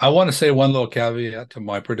 Yeah, I want to say one little caveat to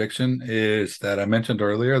my prediction is that I mentioned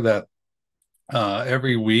earlier that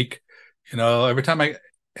every week, every time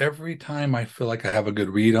I feel like I have a good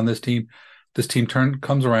read on this team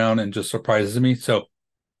comes around and just surprises me. So,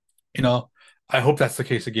 I hope that's the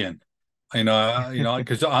case again.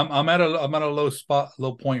 Because I'm at a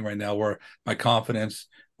low point right now where my confidence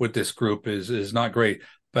with this group is not great.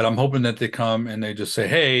 But I'm hoping that they come and they just say,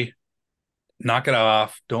 "Hey, knock it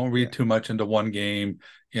off. Don't read too much into one game.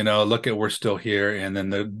 Look at, we're still here, and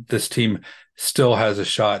then this team still has a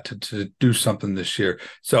shot to do something this year."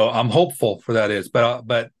 So I'm hopeful for that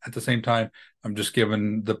but at the same time, I'm just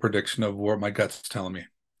giving the prediction of what my gut's telling me.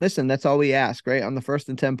 Listen, that's all we ask, right? On the First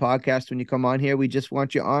and 10 podcast, when you come on here, we just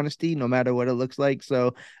want your honesty, no matter what it looks like.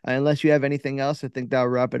 So unless you have anything else, I think that'll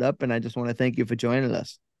wrap it up. And I just want to thank you for joining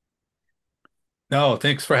us. No,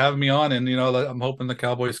 thanks for having me on. And, I'm hoping the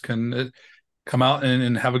Cowboys can come out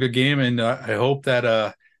and have a good game. And I hope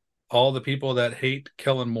that all the people that hate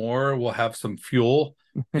Kellen Moore will have some fuel,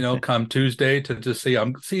 come Tuesday to just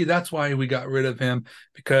see, that's why we got rid of him,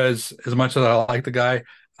 because as much as I like the guy,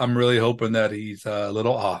 I'm really hoping that he's a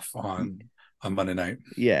little off on Monday night.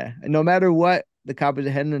 Yeah. And no matter what, the Cowboys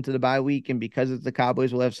are heading into the bye week, and because it's the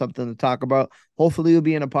Cowboys, we'll have something to talk about. Hopefully we'll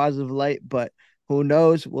be in a positive light, but Who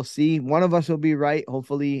knows? We'll see. One of us will be right.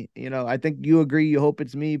 Hopefully, I think you agree. You hope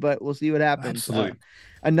it's me, but we'll see what happens. Absolutely.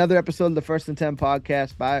 Another episode of the First and 10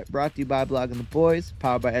 podcast brought to you by Blogging the Boys,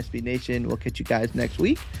 powered by SB Nation. We'll catch you guys next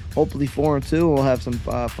week. Hopefully 4-2, and we'll have some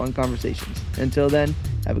fun conversations. Until then,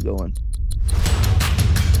 have a good one.